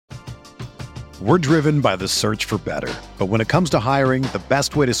We're driven by the search for better. But when it comes to hiring, the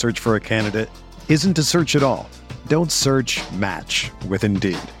best way to search for a candidate isn't to search at all. Don't search, match with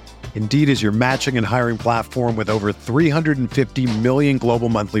Indeed. Indeed is your matching and hiring platform with over 350 million global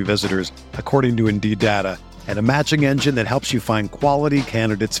monthly visitors, according to Indeed data, and a matching engine that helps you find quality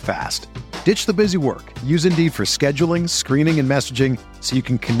candidates fast. Ditch the busy work. Use Indeed for scheduling, screening, and messaging so you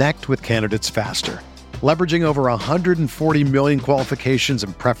can connect with candidates faster. Leveraging over 140 million qualifications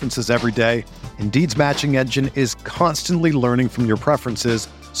and preferences every day, Indeed's matching engine is constantly learning from your preferences,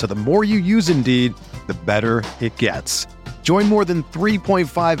 so the more you use Indeed, the better it gets. Join more than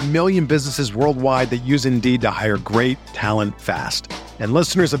 3.5 million businesses worldwide that use Indeed to hire great talent fast. And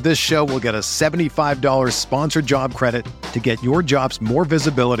listeners of this show will get a $75 sponsored job credit to get your jobs more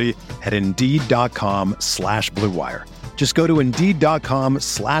visibility at Indeed.com/Blue Wire. Just go to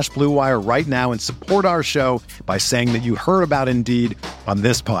Indeed.com/Blue Wire right now and support our show by saying that you heard about Indeed on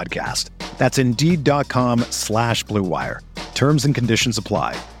this podcast. That's Indeed.com/Blue Wire. Terms and conditions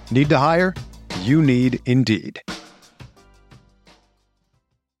apply. Need to hire? You need Indeed.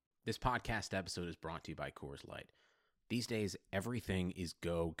 This podcast episode is brought to you by Coors Light. These days, everything is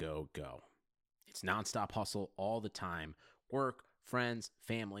go, go, go. It's nonstop hustle all the time. Work, friends,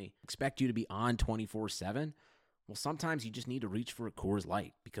 family, expect you to be on 24/7. Well, sometimes you just need to reach for a Coors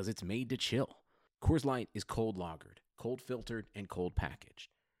Light because it's made to chill. Coors Light is cold lagered, cold filtered, and cold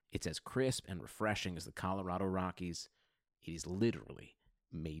packaged. It's as crisp and refreshing as the Colorado Rockies. It is literally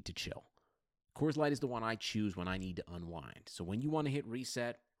made to chill. Coors Light is the one I choose when I need to unwind. So when you want to hit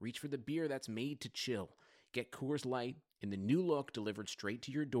reset, reach for the beer that's made to chill. Get Coors Light in the new look delivered straight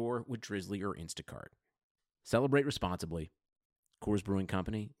to your door with Drizzly or Instacart. Celebrate responsibly. Coors Brewing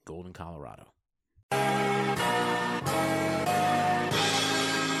Company, Golden, Colorado.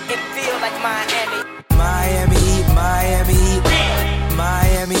 It feels like Miami. Miami, Miami,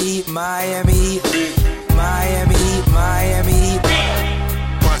 Miami, Miami, Miami, Miami, Miami,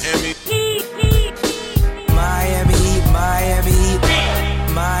 Miami, Miami,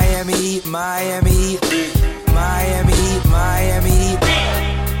 Miami, Miami, Miami, Miami.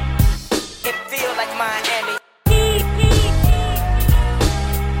 It feels like Miami.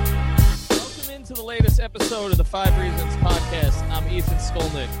 Welcome into the latest episode of the 5 Reasons Podcast. I'm Ethan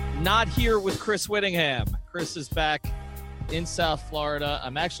Skolnick. Not here with Chris Whittingham. Chris is back in South Florida.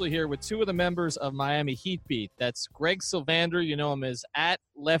 I'm actually here with two of the members of Miami Heat Beat. That's Greg Sylvander. You know him as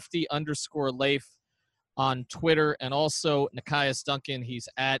 @lefty_Leif on Twitter, and also Nekias Duncan. He's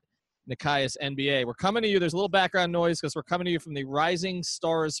at Nekias NBA. We're coming to you. There's a little background noise because we're coming to you from the Rising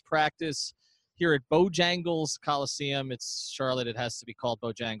Stars practice here at Bojangles Coliseum. It's Charlotte. It has to be called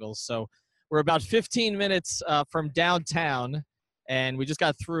Bojangles. So we're about 15 minutes from downtown, and we just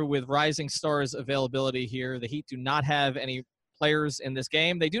got through with Rising Stars availability here. The Heat do not have any players in this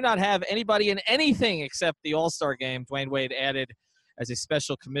game. They do not have anybody in anything except the All-Star game Dwayne Wade added as a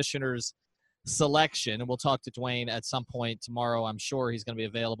special commissioner's selection. And we'll talk to Dwayne at some point tomorrow. I'm sure he's going to be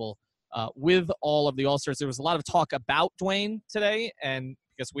available with all of the All-Stars. There was a lot of talk about Dwayne today, and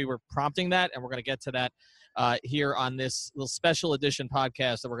because we were prompting that, and we're going to get to that here on this little special edition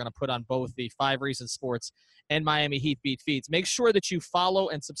podcast that we're going to put on both the 5 Reasons Sports and Miami Heat Beat feeds. Make sure that you follow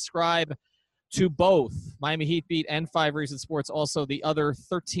and subscribe to both Miami Heat Beat and 5 Reasons Sports, also the other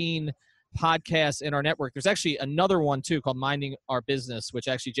 13 podcasts in our network. There's actually another one, too, called Minding Our Business, which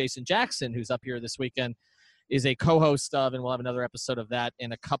actually Jason Jackson, who's up here this weekend, is a co-host of, and we'll have another episode of that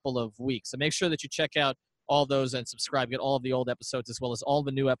in a couple of weeks. So make sure that you check out all those and subscribe, get all of the old episodes as well as all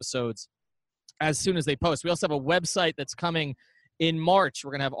the new episodes as soon as they post. We also have a website that's coming in March.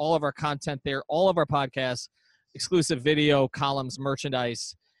 We're going to have all of our content there, all of our podcasts, exclusive video, columns,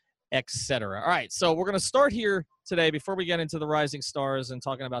 merchandise, etc. All right, so we're going to start here today before we get into the Rising Stars and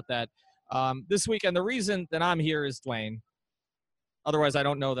talking about that. This weekend, the reason that I'm here is Dwayne. Otherwise, I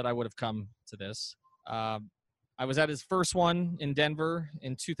don't know that I would have come to this. I was at his first one in Denver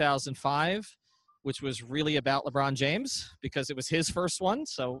in 2005, which was really about LeBron James because it was his first one.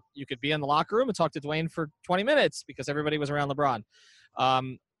 So you could be in the locker room and talk to Dwayne for 20 minutes because everybody was around LeBron.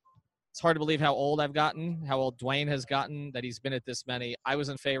 It's hard to believe how old I've gotten, how old Dwayne has gotten, that he's been at this many. I was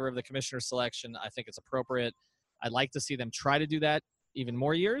in favor of the commissioner's selection. I think it's appropriate. I'd like to see them try to do that even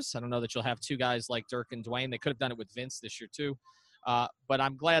more years. I don't know that you'll have two guys like Dirk and Dwayne. They could have done it with Vince this year too. But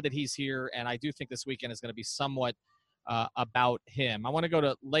I'm glad that he's here, and I do think this weekend is going to be somewhat about him. I want to go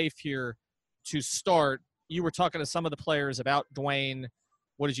to Leif here to start. You were talking to some of the players about Dwayne.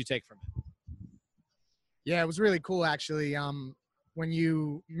 What did you take from him? Yeah, it was really cool, actually. when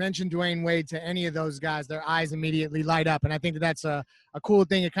you mention Dwayne Wade to any of those guys, their eyes immediately light up. And I think that's a cool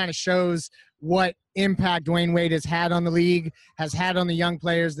thing. It kind of shows what impact Dwayne Wade has had on the league, has had on the young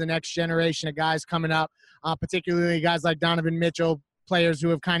players, the next generation of guys coming up, particularly guys like Donovan Mitchell, players who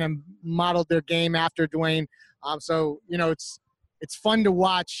have kind of modeled their game after Dwayne. So, it's fun to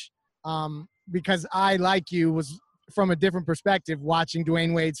watch because I, like you, was from a different perspective watching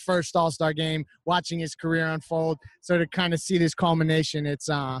Dwayne Wade's first All-Star game, watching his career unfold. So to kind of see this culmination, it's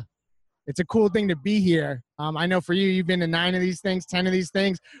a cool thing to be here. I know for you, you've been to 9 of these things, 10 of these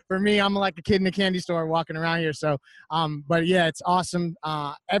things. For me, I'm like a kid in a candy store walking around here. So, but yeah, it's awesome.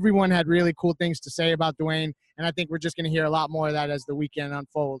 Everyone had really cool things to say about Dwayne, and I think we're just going to hear a lot more of that as the weekend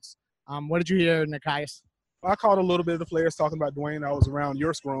unfolds. What did you hear, Nekias? I caught a little bit of the players talking about Dwayne. I was around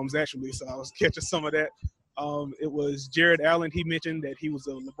your scrums, actually, so I was catching some of that. It was Jared Allen. He mentioned that he was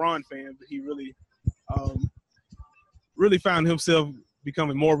a LeBron fan, but he really found himself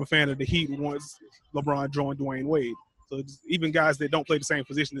becoming more of a fan of the Heat once LeBron joined Dwayne Wade. So even guys that don't play the same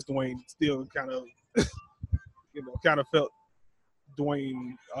position as Dwayne still kind of, felt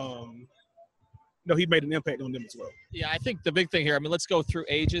Dwayne. He made an impact on them as well. Yeah, I think the big thing here, let's go through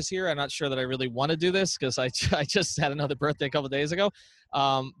ages here. I'm not sure that I really want to do this because I just had another birthday a couple of days ago.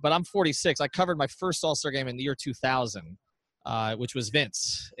 But I'm 46. I covered my first All-Star game in the year 2000, which was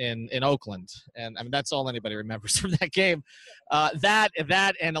Vince in Oakland. And, that's all anybody remembers from that game. That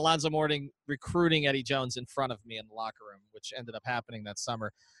and Alonzo Mourning recruiting Eddie Jones in front of me in the locker room, which ended up happening that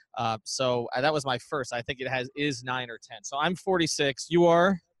summer. So that was my first. I think it is 9 or 10. So I'm 46. You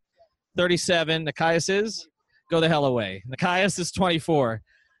are 37. Nekias is? Go the hell away. Nekias is 24.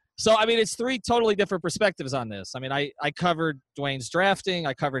 So, it's 3 totally different perspectives on this. I covered Dwayne's drafting.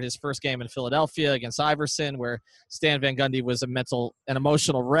 I covered his first game in Philadelphia against Iverson, where Stan Van Gundy was a mental and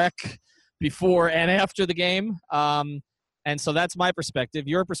emotional wreck before and after the game. And so that's my perspective.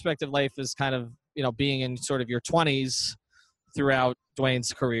 Your perspective, Leif, is kind of, being in sort of your 20s throughout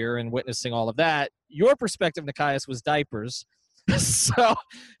Dwayne's career and witnessing all of that. Your perspective, Nekias, was diapers. So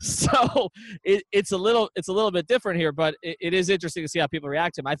it's a little bit different here, but it is interesting to see how people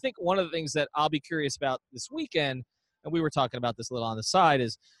react to him. I think one of the things that I'll be curious about this weekend, and we were talking about this a little on the side,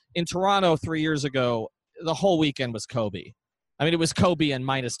 is in Toronto 3 years ago, the whole weekend was Kobe. It was Kobe and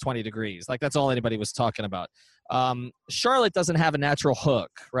minus 20 degrees. That's all anybody was talking about. Charlotte doesn't have a natural hook,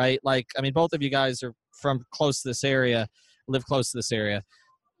 right? Both of you guys are from close to this area, live close to this area.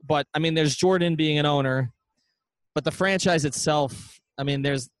 But, there's Jordan being an owner. But the franchise itself,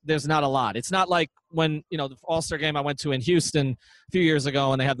 there's not a lot. It's not like when, the All-Star game I went to in Houston a few years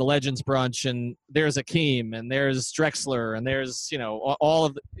ago, and they have the Legends Brunch, and there's Akeem, and there's Drexler, and there's, all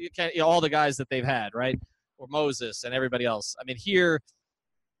the guys that they've had, right? Or Moses and everybody else. Here,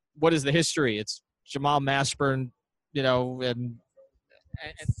 what is the history? It's Jamal Mashburn, and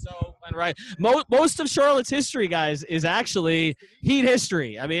right. Most of Charlotte's history, guys, is actually Heat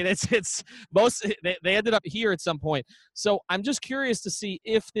history. It's most they ended up here at some point. So I'm just curious to see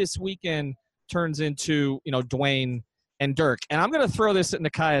if this weekend turns into Dwayne and Dirk. And I'm going to throw this at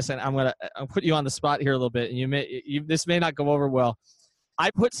Nekias, and I'll put you on the spot here a little bit. And this may not go over well. I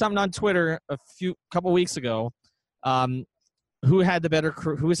put something on Twitter a couple weeks ago. Who has had the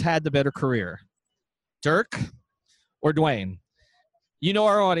better career, Dirk or Dwayne?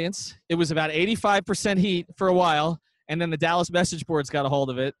 Our audience. It was about 85% Heat for a while, and then the Dallas message boards got a hold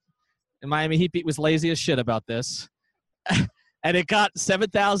of it, and Miami Heat was lazy as shit about this. And it got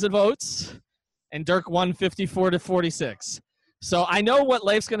 7,000 votes, and Dirk won 54-46. So I know what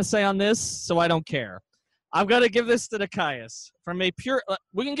Leif's going to say on this, so I don't care. I'm going to give this to Nekias. From a pure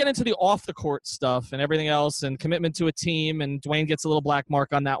 – we can get into the off-the-court stuff and everything else and commitment to a team, and Dwayne gets a little black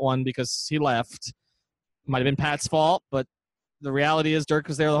mark on that one because he left. Might have been Pat's fault, but – the reality is Dirk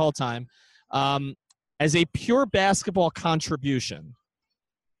was there the whole time. As a pure basketball contribution,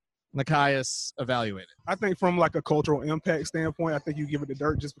 Nekias evaluated. I think from a cultural impact standpoint, I think you give it to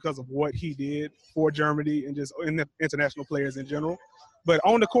Dirk just because of what he did for Germany and just in the international players in general. But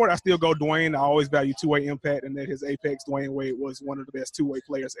on the court, I still go Dwayne. I always value two-way impact, and at his apex, Dwayne Wade was one of the best two-way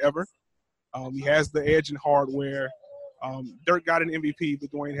players ever. He has the edge in hardware. Dirk got an MVP,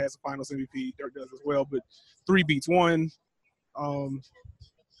 but Dwayne has a Finals MVP. Dirk does as well, but 3 beats 1.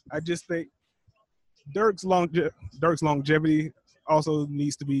 I just think Dirk's longevity also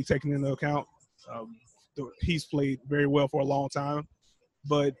needs to be taken into account. He's played very well for a long time,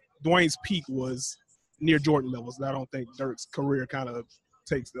 but Dwayne's peak was near Jordan levels, and I don't think Dirk's career kind of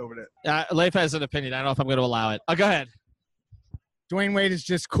takes over that. Leif has an opinion. I don't know if I'm going to allow it. Go ahead. Dwayne Wade is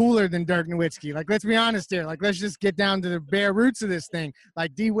just cooler than Dirk Nowitzki. Like, let's be honest here. Like, let's just get down to the bare roots of this thing.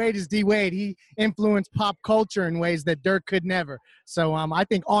 Like, D Wade is D Wade. He influenced pop culture in ways that Dirk could never. So I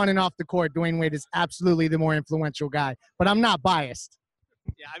think on and off the court, Dwayne Wade is absolutely the more influential guy. But I'm not biased.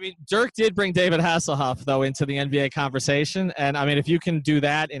 Yeah, I mean, Dirk did bring David Hasselhoff, though, into the NBA conversation. And, I mean, if you can do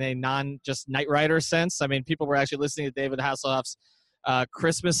that in a non-just Knight Rider sense, I mean, people were actually listening to David Hasselhoff's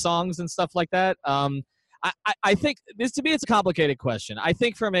Christmas songs and stuff like that. I think this, to me, it's a complicated question. I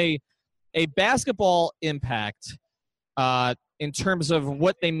think from a basketball impact in terms of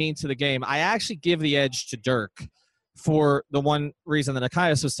what they mean to the game, I actually give the edge to Dirk for the one reason that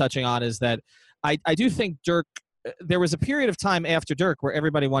Nekias was touching on is that I do think Dirk – there was a period of time after Dirk where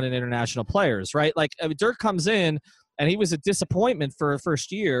everybody wanted international players, right? Like Dirk comes in and he was a disappointment for a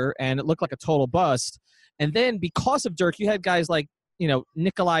first year and it looked like a total bust. And then because of Dirk, you had guys like,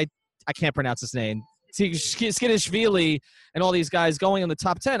 Nikolai, I can't pronounce his name, Skidishvili and all these guys going in the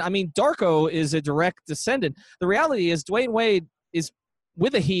top 10. I mean, Darko is a direct descendant. The reality is Dwayne Wade is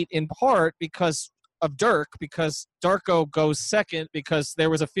with the Heat in part because of Dirk, because Darko goes second because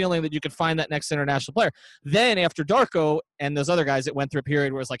there was a feeling that you could find that next international player. Then after Darko and those other guys, it went through a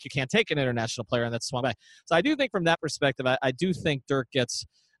period where it's like you can't take an international player, and that's swung back. So I do think from that perspective, I do think Dirk gets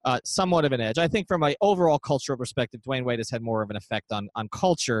somewhat of an edge. I think from an overall cultural perspective, Dwayne Wade has had more of an effect on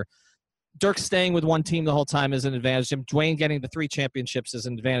culture. Dirk staying with one team the whole time is an advantage to him. Dwayne getting the 3 championships is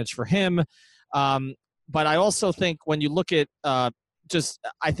an advantage for him. But I also think when you look at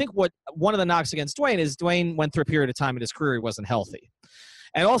I think what one of the knocks against Dwayne is Dwayne went through a period of time in his career he wasn't healthy.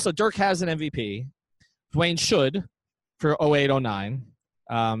 And also Dirk has an MVP. Dwayne should for 08-09,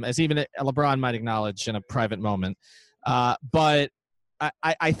 as even LeBron might acknowledge in a private moment. But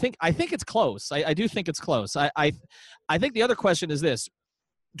I think it's close. I do think it's close. I think the other question is this.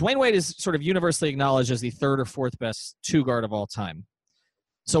 Dwayne Wade is sort of universally acknowledged as the 3rd or 4th best 2 guard of all time.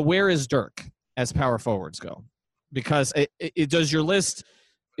 So where is Dirk as power forwards go? Because is your list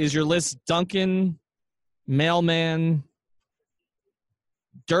Duncan, Mailman,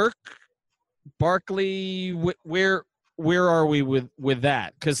 Dirk, Barkley? Where are we with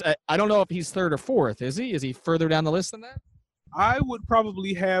that? Because I don't know if he's 3rd or 4th. Is he? Is he further down the list than that? I would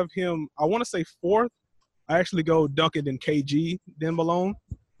probably have him. I want to say 4th. I actually go Duncan and KG, then Malone.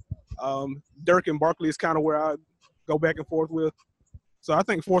 Dirk and Barkley is kind of where I go back and forth with. So I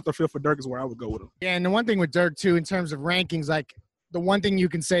think 4th or 5th for Dirk is where I would go with him. Yeah, and the one thing with Dirk, too, in terms of rankings, like the one thing you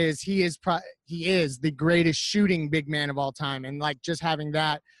can say is he is the greatest shooting big man of all time. And, like, just having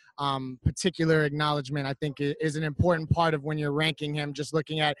that particular acknowledgement, I think, is an important part of when you're ranking him, just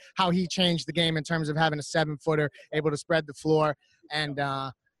looking at how he changed the game in terms of having a 7-footer, able to spread the floor. And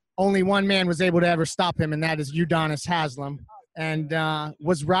only one man was able to ever stop him, and that is Udonis Haslem. And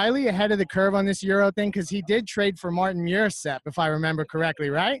was Riley ahead of the curve on this Euro thing? Because he did trade for Martin Mursep, if I remember correctly,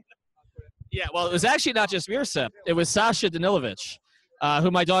 right? Yeah, well, it was actually not just Mursep. It was Sasha Danilovic,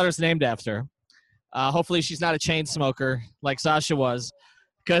 who my daughter's named after. Hopefully she's not a chain smoker like Sasha was.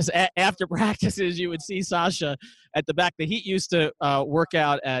 Because after practices, you would see Sasha at the back. The Heat used to work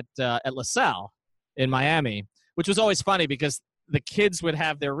out at LaSalle in Miami, which was always funny because the kids would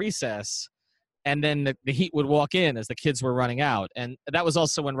have their recess, and then the Heat would walk in as the kids were running out. And that was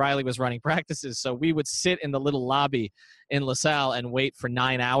also when Riley was running practices. So we would sit in the little lobby in LaSalle and wait for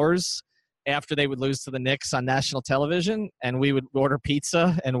 9 hours after they would lose to the Knicks on national television, and we would order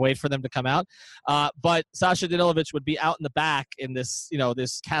pizza and wait for them to come out. But Sasha Danilovic would be out in the back in this,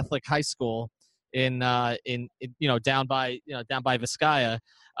 this Catholic high school in down by Vizcaya,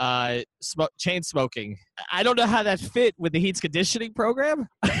 chain smoking. I don't know how that fit with the Heat's conditioning program,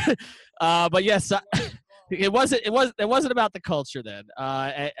 but yes, it wasn't about the culture then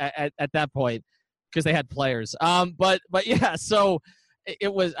at that point because they had players. But yeah, so.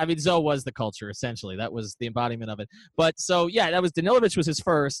 It was, Zoe was the culture, essentially. That was the embodiment of it. But so, yeah, that was Danilovic was his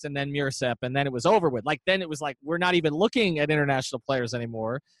first, and then Mursep, and then it was over with. Like, then it was like, we're not even looking at international players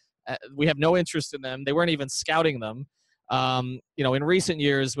anymore. We have no interest in them. They weren't even scouting them. In recent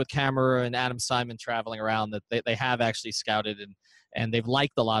years with Camera and Adam Simon traveling around, that they have actually scouted, and they've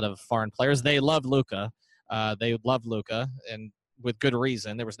liked a lot of foreign players. They love Luka. And with good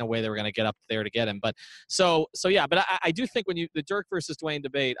reason. There was no way they were going to get up there to get him. But so yeah, but I do think when the Dirk versus Dwayne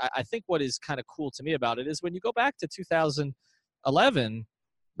debate, I think what is kind of cool to me about it is when you go back to 2011,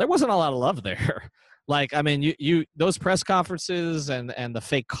 there wasn't a lot of love there. Like, you those press conferences and the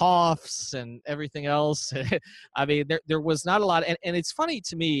fake coughs and everything else. There was not a lot. And it's funny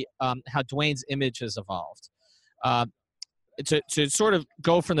to me how Dwayne's image has evolved to sort of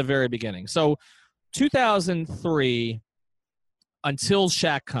go from the very beginning. So 2003, until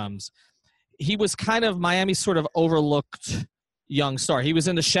Shaq comes, he was kind of Miami sort of overlooked, young star. He was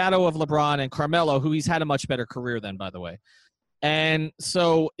in the shadow of LeBron and Carmelo, who he's had a much better career than, by the way. And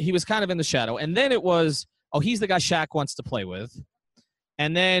so he was kind of in the shadow. And then it was, he's the guy Shaq wants to play with.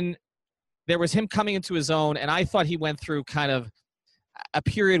 And then there was him coming into his own, and I thought he went through kind of a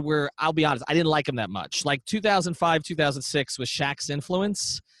period where, I'll be honest, I didn't like him that much. Like 2005, 2006 was Shaq's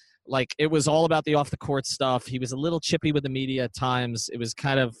influence. Like, it was all about the off-the-court stuff. He was a little chippy with the media at times. It was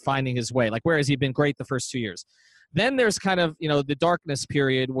kind of finding his way. Like, whereas he'd been great the first 2 years. Then there's kind of, the darkness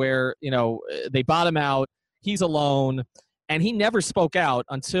period where, they bottom out. He's alone. And he never spoke out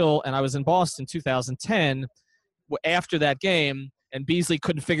until, and I was in Boston 2010, after that game, and Beasley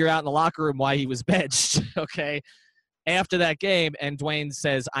couldn't figure out in the locker room why he was benched, okay? After that game, and Dwayne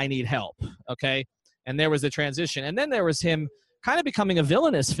says, I need help, okay? And there was the transition. And then there was him kind of becoming a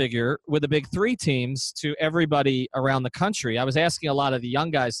villainous figure with the Big Three teams to everybody around the country. I was asking a lot of the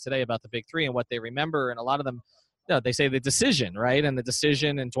young guys today about the Big Three and what they remember, and a lot of them, they say the decision, right? And the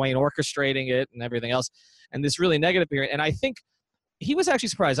decision and Dwayne orchestrating it and everything else, and this really negative period. And I think he was actually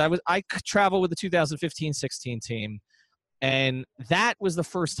surprised. I traveled with the 2015-16 team, and that was the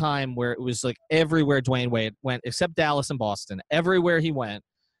first time where it was like everywhere Dwayne Wade went, except Dallas and Boston. Everywhere he went,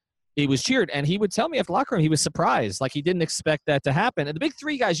 he was cheered. And he would tell me after the locker room he was surprised. Like, he didn't expect that to happen. And the Big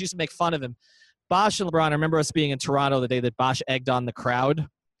Three guys used to make fun of him. Bosh and LeBron, I remember us being in Toronto the day that Bosh egged on the crowd.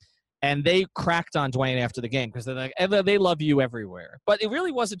 And they cracked on Dwayne after the game because they're like, they love you everywhere. But it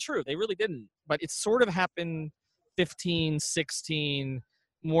really wasn't true. They really didn't. But it sort of happened 15, 16,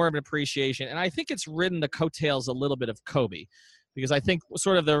 more of an appreciation. And I think it's ridden the coattails a little bit of Kobe, because I think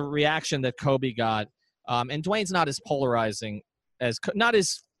sort of the reaction that Kobe got, and Dwayne's not as polarizing, not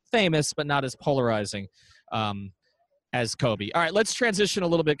as famous, but not as polarizing as Kobe. All right, let's transition a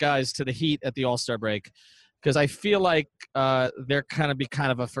little bit, guys, to the Heat at the All-Star break, because I feel like they're kind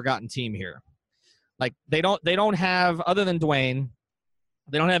of a forgotten team here. Like, they don't have, other than Dwayne,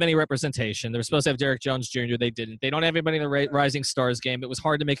 they don't have any representation. They were supposed to have Derek Jones Jr. They didn't. They don't have anybody in the Rising Stars game. It was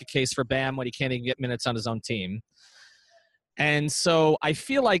hard to make a case for Bam when he can't even get minutes on his own team. And so I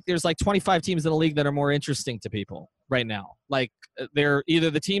feel like there's like 25 teams in the league that are more interesting to people right now. Like, they're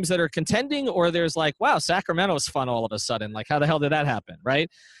either the teams that are contending, or there's like, wow, Sacramento's fun all of a sudden. Like, how the hell did that happen, right?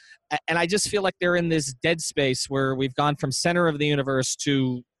 And I just feel like they're in this dead space where we've gone from center of the universe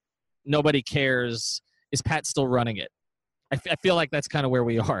to nobody cares. Is Pat still running it? I feel like that's kind of where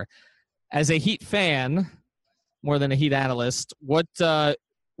we are. As a Heat fan, more than a Heat analyst, what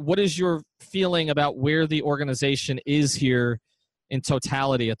is your feeling about where the organization is here in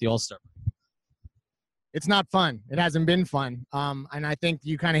totality at the All-Star? It's not fun. It hasn't been fun. And I think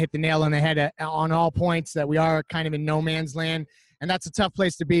you kind of hit the nail on the head on all points, that we are kind of in no man's land. And that's a tough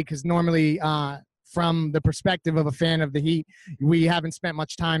place to be, because normally from the perspective of a fan of the Heat, we haven't spent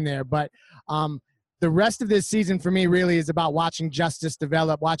much time there. But the rest of this season for me really is about watching Justice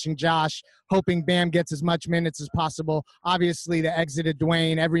develop, watching Josh, hoping Bam gets as much minutes as possible. Obviously, the exit of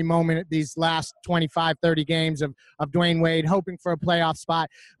Dwayne, every moment these last 25, 30 games of Dwayne Wade, hoping for a playoff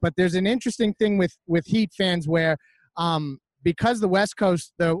spot. But there's an interesting thing with Heat fans where because the West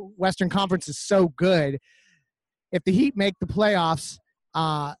Coast, the Western Conference is so good, if the Heat make the playoffs,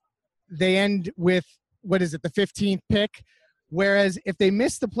 they end with, the 15th pick? Whereas if they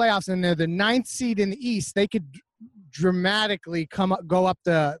miss the playoffs and they're the 9th seed in the East, they could dramatically go up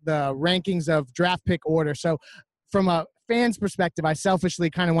the rankings of draft pick order. So from a fan's perspective, I selfishly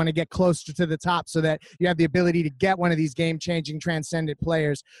kind of want to get closer to the top so that you have the ability to get one of these game-changing, transcendent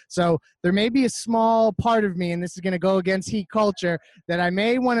players. So there may be a small part of me, and this is going to go against Heat culture, that I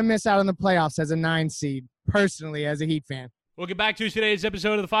may want to miss out on the playoffs as a 9 seed, personally, as a Heat fan. We'll get back to today's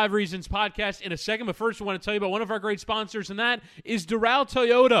episode of the 5 Reasons Podcast in a second, but first we want to tell you about one of our great sponsors, and that is Doral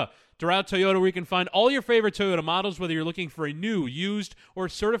Toyota. Doral Toyota, where you can find all your favorite Toyota models, whether you're looking for a new, used, or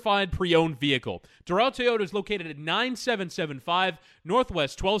certified pre-owned vehicle. Doral Toyota is located at 9775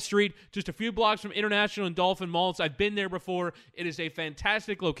 Northwest 12th Street, just a few blocks from International and Dolphin Malls. I've been there before. It is a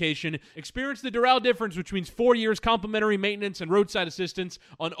fantastic location. Experience the Doral difference, which means 4 years complimentary maintenance and roadside assistance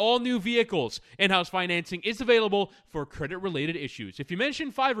on all new vehicles. In-house financing is available for credit-related issues. If you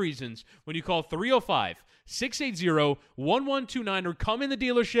mention 5 Reasons when you call 305-680-1129 or come in the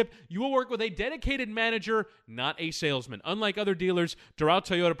dealership, you will work with a dedicated manager, not a salesman. Unlike other dealers, Doral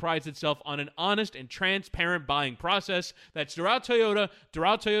Toyota prides itself on an honest and transparent buying process. That's Doral Toyota,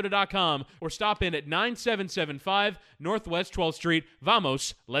 DoralToyota.com, or stop in at 9775 Northwest 12th Street.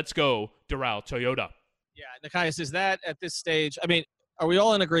 Vamos, let's go, Doral Toyota. Yeah, Nekias, is that at this stage, I mean, are we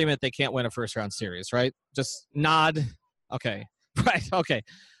all in agreement they can't win a first-round series, right? Just nod. Okay. Right, okay.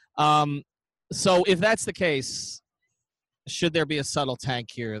 So if that's the case, should there be a subtle tank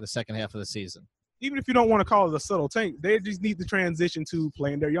here the second half of the season? even if you don't want to call it a subtle tank, they just need to transition to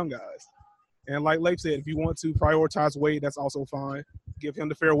playing their young guys. And like Leif said, if you want to prioritize Wade, that's also fine. Give him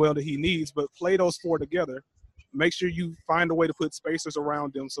the farewell that he needs, but play those four together. Make sure you find a way to put spacers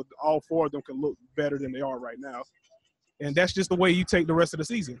around them so all four of them can look better than they are right now. And that's just the way you take the rest of the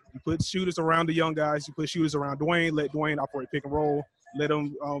season. You put shooters around the young guys. You put shooters around Dwayne. Let Dwayne operate pick and roll. Let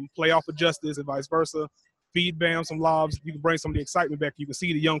him play off of Justice and vice versa. Feed Bam some lobs. You can bring some of the excitement back. You can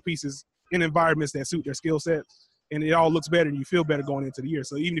see the young pieces in environments that suit their skill set. And it all looks better and you feel better going into the year.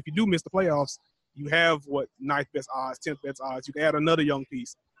 So even if you do miss the playoffs, you have, 9th best odds, 10th best odds. You can add another young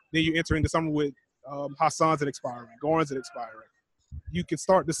piece. Then you enter into summer with Hassan's expiring, Goran's expiring. You can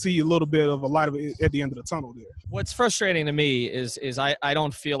start to see a little bit of a light of it at the end of the tunnel there. What's frustrating to me is I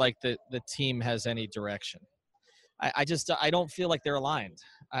don't feel like the team has any direction. I don't feel like they're aligned.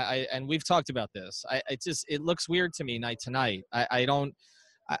 And we've talked about this. It looks weird to me night to night. I don't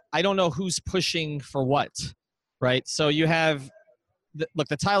know who's pushing for what, right? So you have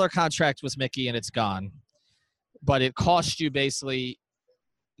the Tyler contract was Mickey and it's gone, but it cost you basically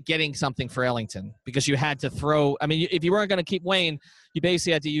getting something for Ellington because you had to throw. I mean, if you weren't going to keep Wayne, you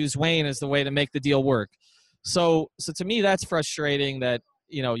basically had to use Wayne as the way to make the deal work. So to me, that's frustrating that,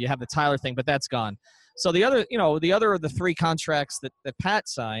 you have the Tyler thing, but that's gone. So the other of the three contracts that Pat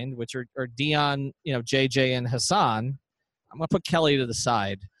signed, which are Dion, JJ and Hassan, I'm going to put Kelly to the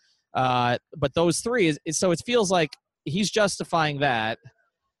side. But those three so it feels like he's justifying that.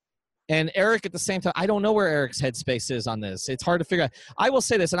 And Eric at the same time, I don't know where Eric's headspace is on this. It's hard to figure out. I will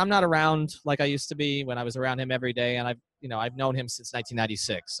say this, and I'm not around like I used to be when I was around him every day, and I've known him since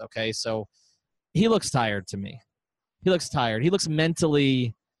 1996. Okay, so he looks tired to me. He looks tired. He looks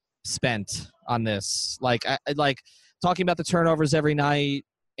mentally spent on this. Like talking about the turnovers every night,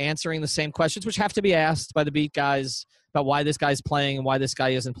 answering the same questions, which have to be asked by the beat guys about why this guy's playing and why this guy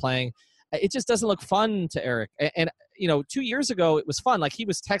isn't playing. It just doesn't look fun to Eric. And 2 years ago, it was fun. Like, he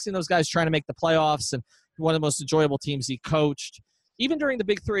was texting those guys trying to make the playoffs, and one of the most enjoyable teams he coached. Even during the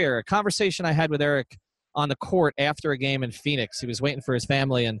Big Three era, a conversation I had with Eric on the court after a game in Phoenix. He was waiting for his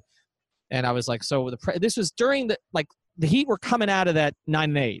family, and I was like, so this was during the Heat were coming out of that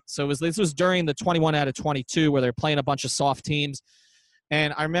 9-8. So this was during the 21 out of 22 where they're playing a bunch of soft teams.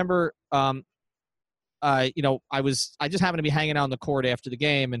 And I remember, I just happened to be hanging out on the court after the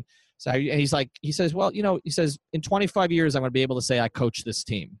game, and so he says, in 25 years, I'm going to be able to say I coached this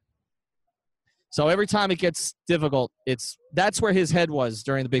team. So every time it gets difficult, that's where his head was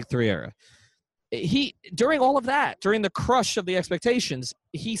during the Big Three era. During all of that, during the crush of the expectations,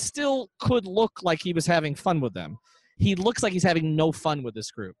 he still could look like he was having fun with them. He looks like he's having no fun with this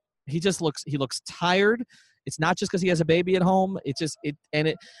group. He looks tired. It's not just because he has a baby at home.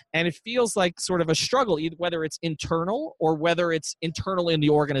 It feels like sort of a struggle, whether it's internal or whether it's internal in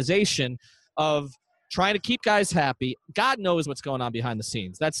the organization of trying to keep guys happy. God knows what's going on behind the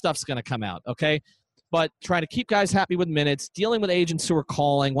scenes. That stuff's going to come out, okay? But trying to keep guys happy with minutes, dealing with agents who are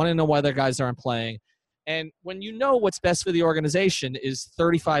calling, wanting to know why their guys aren't playing. And when you know what's best for the organization is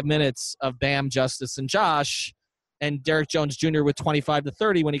 35 minutes of Bam, Justice, and Josh, and Derek Jones Jr. with 25 to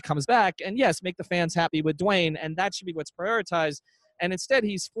 30 when he comes back. And, yes, make the fans happy with Dwayne, and that should be what's prioritized. And instead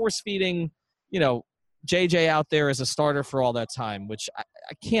he's force-feeding, JJ out there as a starter for all that time, which I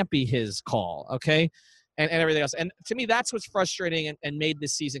can't be his call, okay, and everything else. And to me, that's what's frustrating and made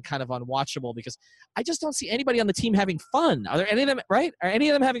this season kind of unwatchable because I just don't see anybody on the team having fun. Are there any of them, right? Are any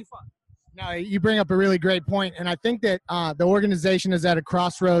of them having fun? No, you bring up a really great point, and I think that the organization is at a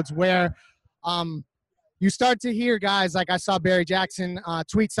crossroads where you start to hear guys like I saw Barry Jackson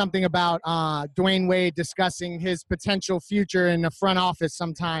tweet something about Dwayne Wade discussing his potential future in the front office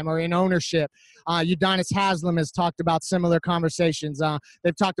sometime or in ownership. Udonis Haslem has talked about similar conversations.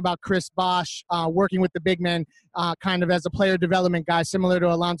 They've talked about Chris Bosh working with the big men kind of as a player development guy, similar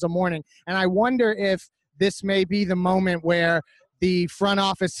to Alonzo Mourning. And I wonder if this may be the moment where the front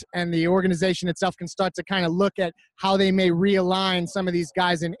office and the organization itself can start to kind of look at how they may realign some of these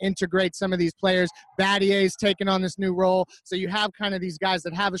guys and integrate some of these players. Battier's taken on this new role. So you have kind of these guys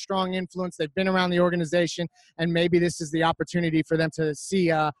that have a strong influence. They've been around the organization, and maybe this is the opportunity for them to see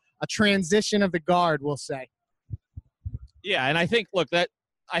a transition of the guard, we'll say. Yeah, and I think,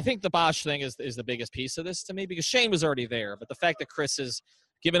 I think the Bosh thing is the biggest piece of this to me because Shane was already there. But the fact that Chris has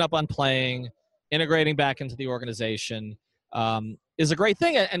given up on playing, integrating back into the organization, is a great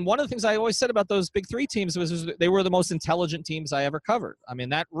thing. And one of the things I always said about those Big Three teams was they were the most intelligent teams I ever covered. I mean,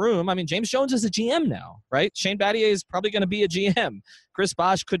 that room, James Jones is a GM now, right? Shane Battier is probably going to be a GM. Chris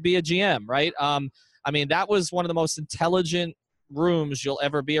Bosh could be a GM, right? That was one of the most intelligent rooms you'll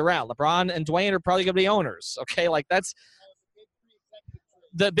ever be around. LeBron and Dwayne are probably going to be owners, okay? Like that's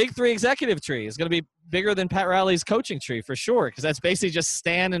the Big Three executive tree is going to be bigger than Pat Riley's coaching tree for sure, because that's basically just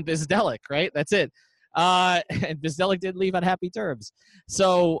Stan and Bizdelic, right? That's it. And Bizdelic did leave on happy terms.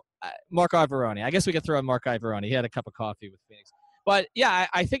 So Mark Ivaroni. I guess we could throw in Mark Ivaroni. He had a cup of coffee with Phoenix. But, yeah,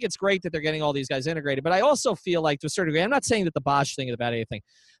 I think it's great that they're getting all these guys integrated. But I also feel like, to a certain degree, I'm not saying that the Bosch thing is about anything,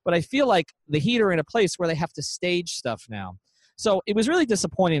 but I feel like the Heat are in a place where they have to stage stuff now. So it was really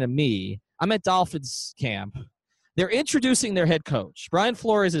disappointing to me. I'm at Dolphins camp. They're introducing their head coach. Brian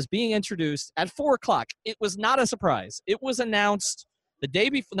Flores is being introduced at 4 o'clock. It was not a surprise. It was announced the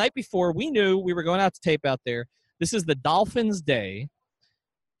night before. We knew we were going out to tape out there. This is the Dolphins' day.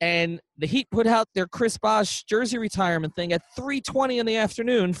 And the Heat put out their Chris Bosh jersey retirement thing at 3:20 in the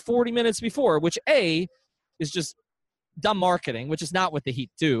afternoon, 40 minutes before, which, A, is just dumb marketing, which is not what the Heat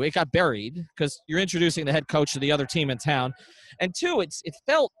do. It got buried because you're introducing the head coach to the other team in town. And 2, it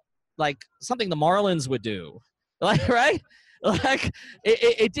felt like something the Marlins would do. Like, right? Like,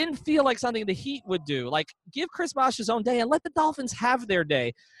 it didn't feel like something the Heat would do. Like, give Chris Bosh his own day and let the Dolphins have their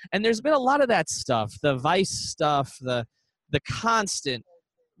day. And there's been a lot of that stuff, the Vice stuff, the constant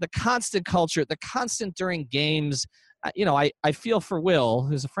culture, the constant during games. I feel for Will,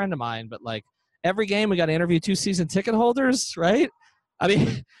 who's a friend of mine, but like every game we got to interview 2 season ticket holders, right? I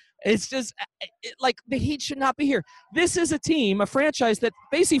mean, it's just like the Heat should not be here. This is a team, a franchise that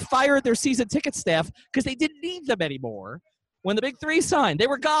basically fired their season ticket staff because they didn't need them anymore. When the Big Three signed, they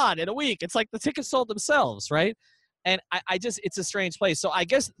were gone in a week. It's like the tickets sold themselves, right? And I just, it's a strange place. So I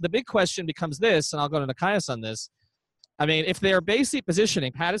guess the big question becomes this, and I'll go to Nekias on this. I mean, if they're basically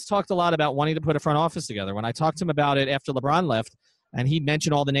positioning, Pat has talked a lot about wanting to put a front office together. When I talked to him about it after LeBron left, and he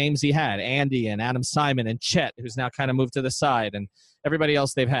mentioned all the names he had, Andy and Adam Simon and Chet, who's now kind of moved to the side, and everybody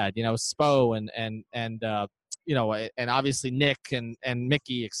else they've had, Spo and obviously Nick and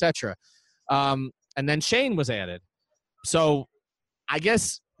Mickey, etc. And then Shane was added. So I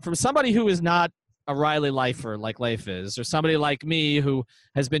guess from somebody who is not a Riley lifer like Leif is, or somebody like me who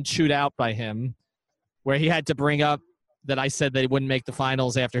has been chewed out by him, where he had to bring up that I said they wouldn't make the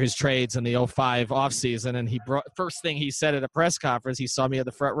finals after his trades in the 05 offseason, and first thing he said at a press conference, he saw me at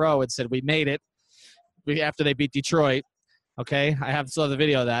the front row and said, "We made it after they beat Detroit." Okay, I still have the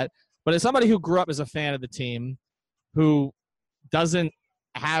video of that. But as somebody who grew up as a fan of the team, who doesn't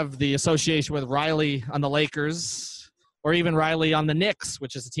have the association with Riley on the Lakers or even Riley on the Knicks,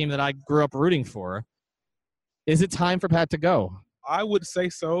 which is the team that I grew up rooting for, is it time for Pat to go? I would say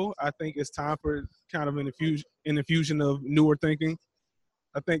so. I think it's time for kind of an infusion of newer thinking.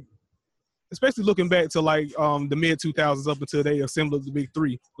 I think, especially looking back to like the mid-2000s up until they assembled the Big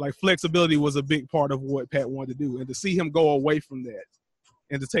Three, like flexibility was a big part of what Pat wanted to do. And to see him go away from that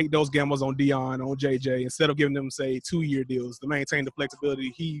and to take those gambles on Dion, on JJ, instead of giving them, say, 2-year deals to maintain the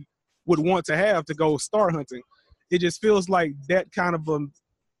flexibility he would want to have to go star hunting, it just feels like that kind of a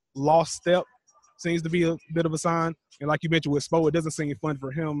lost step seems to be a bit of a sign. And like you mentioned with Spo, it doesn't seem fun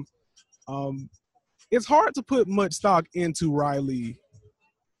for him. It's hard to put much stock into Riley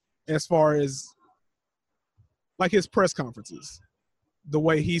as far as like his press conferences, the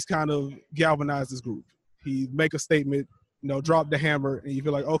way he's kind of galvanized his group. He make a statement, drop the hammer, and you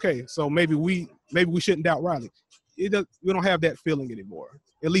feel like, okay, so maybe we shouldn't doubt Riley. We don't have that feeling anymore.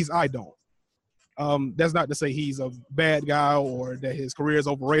 At least I don't. That's not to say he's a bad guy or that his career is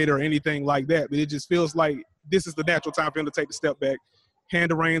overrated or anything like that, but it just feels like this is the natural time for him to take the step back, hand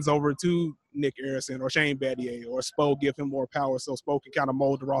the reins over to Nick Harrison or Shane Battier or Spo, give him more power so Spo can kind of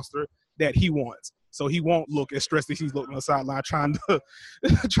mold the roster that he wants. So he won't look as stressed as he's looking on the sideline trying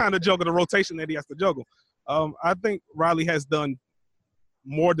to juggle the rotation that he has to juggle. I think Riley has done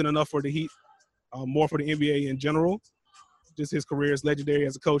more than enough for the Heat, more for the NBA in general. Just his career is legendary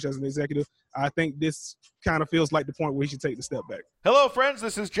as a coach, as an executive. I think this kind of feels like the point where he should take the step back. Hello, friends.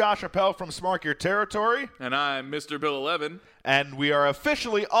 This is Josh Appel from Smart Your Territory. And I'm Mr. Bill 11. And we are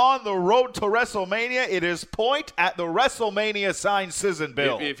officially on the road to WrestleMania. It is point at the WrestleMania sign season,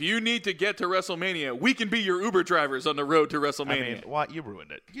 Bill. If you need to get to WrestleMania, we can be your Uber drivers on the road to WrestleMania. I mean, what? You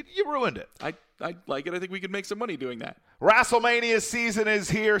ruined it. You ruined it. I like it. I think we could make some money doing that. WrestleMania season is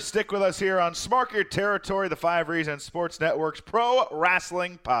here. Stick with us here on Smart Your Territory, the 5 Reasons Sports Network's Pro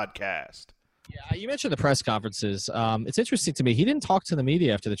Wrestling Podcast. Yeah, you mentioned the press conferences. It's interesting to me. He didn't talk to the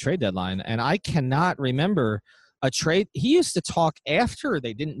media after the trade deadline, and I cannot remember a trade. He used to talk after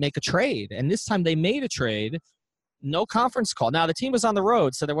they didn't make a trade, and this time they made a trade, no conference call. Now, the team was on the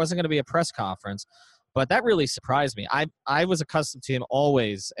road, so there wasn't going to be a press conference, but that really surprised me. I was accustomed to him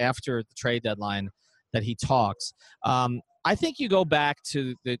always after the trade deadline that he talks. I think you go back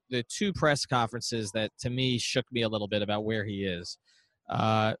to the 2 press conferences that, to me, shook me a little bit about where he is.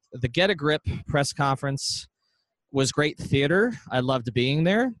 The Get a Grip press conference was great theater. I loved being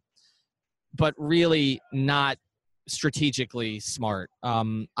there, but really not strategically smart.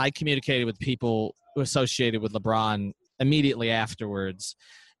 I communicated with people who associated with LeBron immediately afterwards,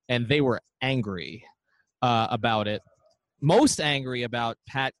 and they were angry about it. Most angry about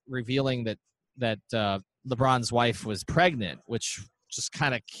Pat revealing that LeBron's wife was pregnant, which just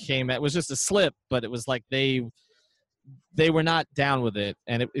kind of it was just a slip, but it was like they were not down with it,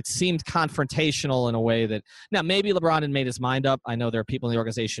 and it seemed confrontational in a way that now maybe LeBron had made his mind up. I know there are people in the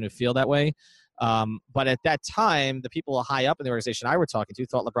organization who feel that way, but at that time, the people high up in the organization I were talking to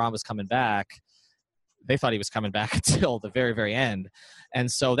thought LeBron was coming back. They thought he was coming back until the very, very end,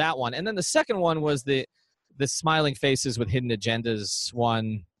 and so that one. And then the second one was the smiling faces with hidden agendas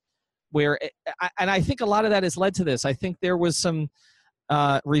one, where I think a lot of that has led to this. I think there was some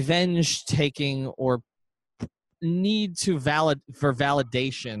revenge taking or need for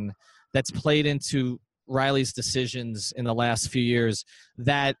validation that's played into Riley's decisions in the last few years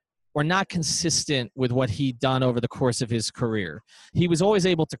that were not consistent with what he'd done over the course of his career. He was always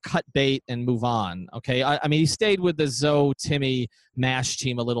able to cut bait and move on, okay? I mean, he stayed with the Zoe Timmy MASH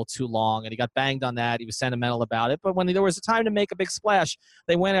team a little too long, and he got banged on that. He was sentimental about it. But when there was a time to make a big splash,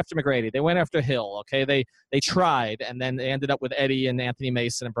 they went after McGrady. They went after Hill, okay? They tried, and then they ended up with Eddie and Anthony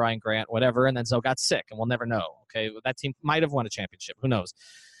Mason and Brian Grant, whatever, and then Zoe got sick, and we'll never know, okay? That team might have won a championship. Who knows?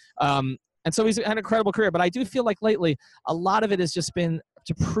 And so he's had an incredible career. But I do feel like lately a lot of it has just been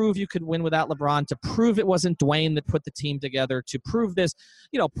to prove you could win without LeBron, to prove it wasn't Dwayne that put the team together, to prove this,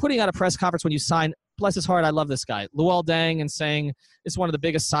 putting out a press conference when you sign, bless his heart, I love this guy, Luol Deng, and saying it's one of the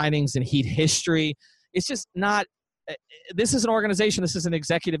biggest signings in Heat history. It's just not – this is an organization, this is an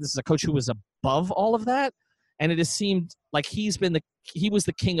executive, this is a coach who was above all of that. And it has seemed like he was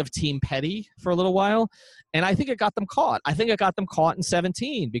the king of Team Petty for a little while. And I think it got them caught. I think it got them caught in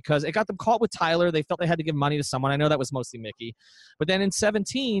 17 because it got them caught with Tyler. They felt they had to give money to someone. I know that was mostly Mickey. But then in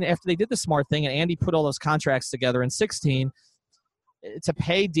 17, after they did the smart thing and Andy put all those contracts together in 16, to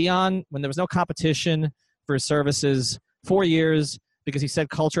pay Dion when there was no competition for his services, 4 years, because he said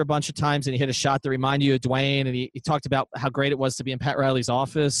culture a bunch of times and he hit a shot to remind you of Dwayne, and he talked about how great it was to be in Pat Riley's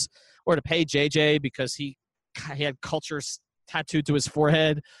office, or to pay JJ because he had culture tattooed to his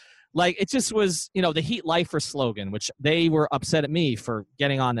forehead. Like, it just was, the Heat Lifer slogan, which they were upset at me for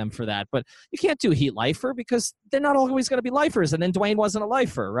getting on them for that. But you can't do Heat Lifer because they're not always going to be lifers. And then Dwayne wasn't a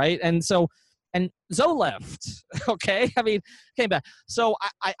lifer, right? And so, and Zoe left, okay? I mean, came back. So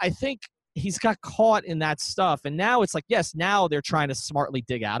I think he's got caught in that stuff. And now it's like, yes, now they're trying to smartly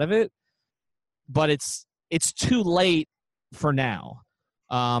dig out of it. But it's too late for now.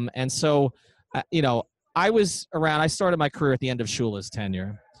 And so, I was around. I started my career at the end of Shula's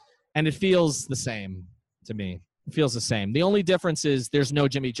tenure, and it feels the same to me. It feels the same. The only difference is there's no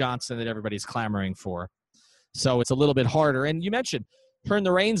Jimmy Johnson that everybody's clamoring for, so it's a little bit harder. And you mentioned turn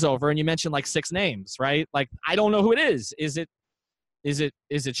the reins over, and you mentioned like 6 names, right? Like, I don't know who it is. Is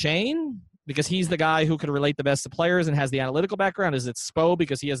it Shane because he's the guy who could relate the best to players and has the analytical background? Is it Spo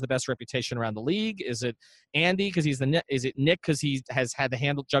because he has the best reputation around the league? Is it Andy because is it Nick because he has had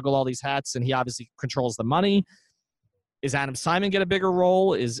to juggle all these hats and he obviously controls the money? Is Adam Simon get a bigger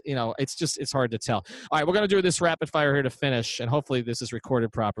role? It's hard to tell. All right, we're going to do this rapid fire here to finish, and hopefully this is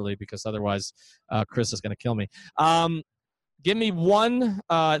recorded properly because otherwise Chris is going to kill me. Give me one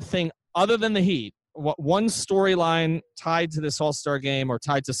thing other than the Heat. One storyline tied to this All-Star game or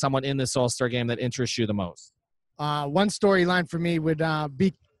tied to someone in this All-Star game that interests you the most? One storyline for me would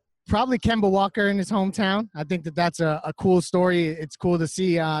be probably Kemba Walker in his hometown. I think that's a cool story. It's cool to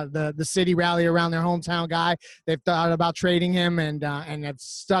see the city rally around their hometown guy. They've thought about trading him and have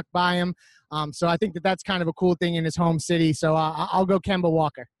stuck by him. So I think that's kind of a cool thing in his home city. So I'll go Kemba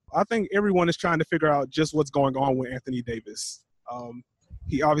Walker. I think everyone is trying to figure out just what's going on with Anthony Davis.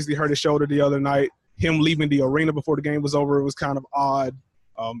 He obviously hurt his shoulder the other night. Him leaving the arena before the game was over, it was kind of odd.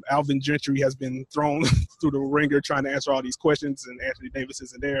 Alvin Gentry has been thrown through the ringer trying to answer all these questions, and Anthony Davis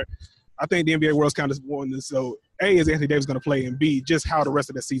isn't there. I think the NBA world's kind of wondering, so A, is Anthony Davis going to play, and B, just how the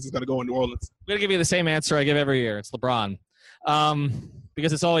rest of the season is going to go in New Orleans. I'm going to give you the same answer I give every year. It's LeBron.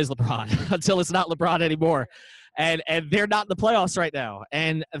 Because it's always LeBron until it's not LeBron anymore. And they're not in the playoffs right now.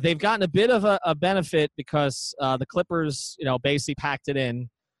 And they've gotten a bit of a benefit because the Clippers, basically packed it in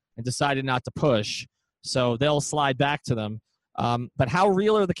and decided not to push. So they'll slide back to them. But how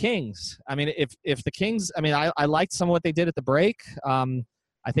real are the Kings? I mean, if the Kings, I liked some of what they did at the break.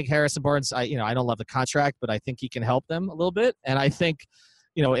 I think Harrison Barnes, I don't love the contract, but I think he can help them a little bit. And I think,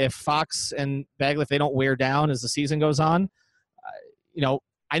 if Fox and Bagley, if they don't wear down as the season goes on,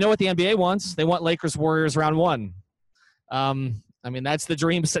 I know what the NBA wants. They want Lakers Warriors round 1. I mean, that's the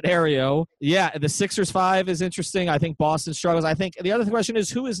dream scenario. Yeah, the Sixers 5 is interesting. I think Boston struggles. I think the other question is,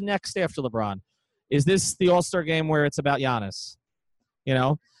 who is next after LeBron? Is this the All-Star game where it's about Giannis?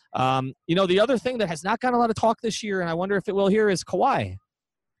 The other thing that has not gotten a lot of talk this year, and I wonder if it will here, is Kawhi.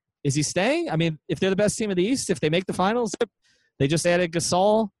 Is he staying? I mean, if they're the best team in the East, if they make the finals, they just added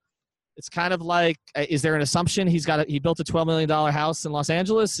Gasol. It's kind of like, is there an assumption he built a $12 million house in Los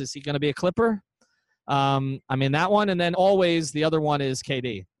Angeles? Is he going to be a Clipper? That one, and then always the other one is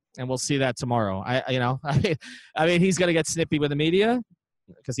KD, and we'll see that tomorrow. He's going to get snippy with the media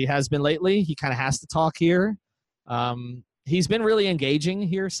because he has been lately. He kind of has to talk here. He's been really engaging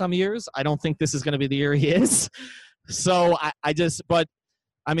here some years. I don't think this is going to be the year he is. So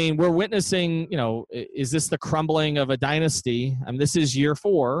we're witnessing, is this the crumbling of a dynasty? This is year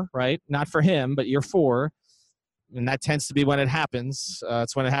 4, right? Not for him, but year 4. And that tends to be when it happens.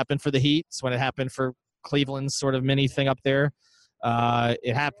 It's when it happened for the Heat. It's when it happened for Cleveland's sort of mini thing up there.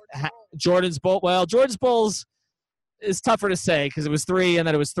 Jordan's Bulls is tougher to say because it was 3 and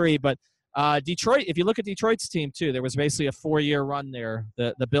then it was 3. But Detroit, if you look at Detroit's team too, there was basically a 4-year run there,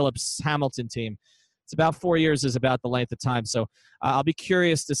 the Billups-Hamilton team. It's about 4 years is about the length of time. So I'll be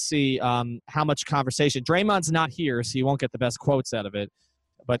curious to see how much conversation. Draymond's not here, so you won't get the best quotes out of it.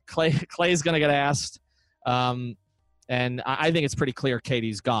 But Clay's going to get asked. And I think it's pretty clear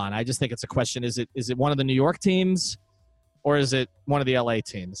KD's gone. I just think it's a question. Is it one of the New York teams or is it one of the LA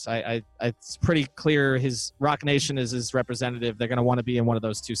teams? It's pretty clear his Rock Nation is his representative. They're going to want to be in one of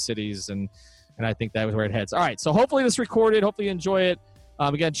those 2 cities. And I think that was where it heads. All right. So hopefully this recorded. Hopefully you enjoy it.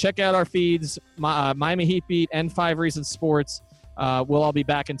 Again, check out our feeds, Miami Heat Beat and 5 Reasons Sports. We'll all be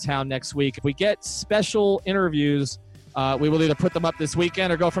back in town next week. If we get special interviews, we will either put them up this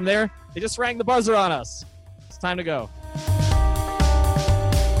weekend or go from there. They just rang the buzzer on us. It's time to go.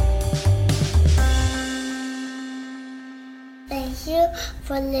 Thank you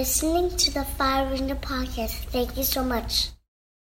for listening to the 5 Reasons Podcast. Thank you so much.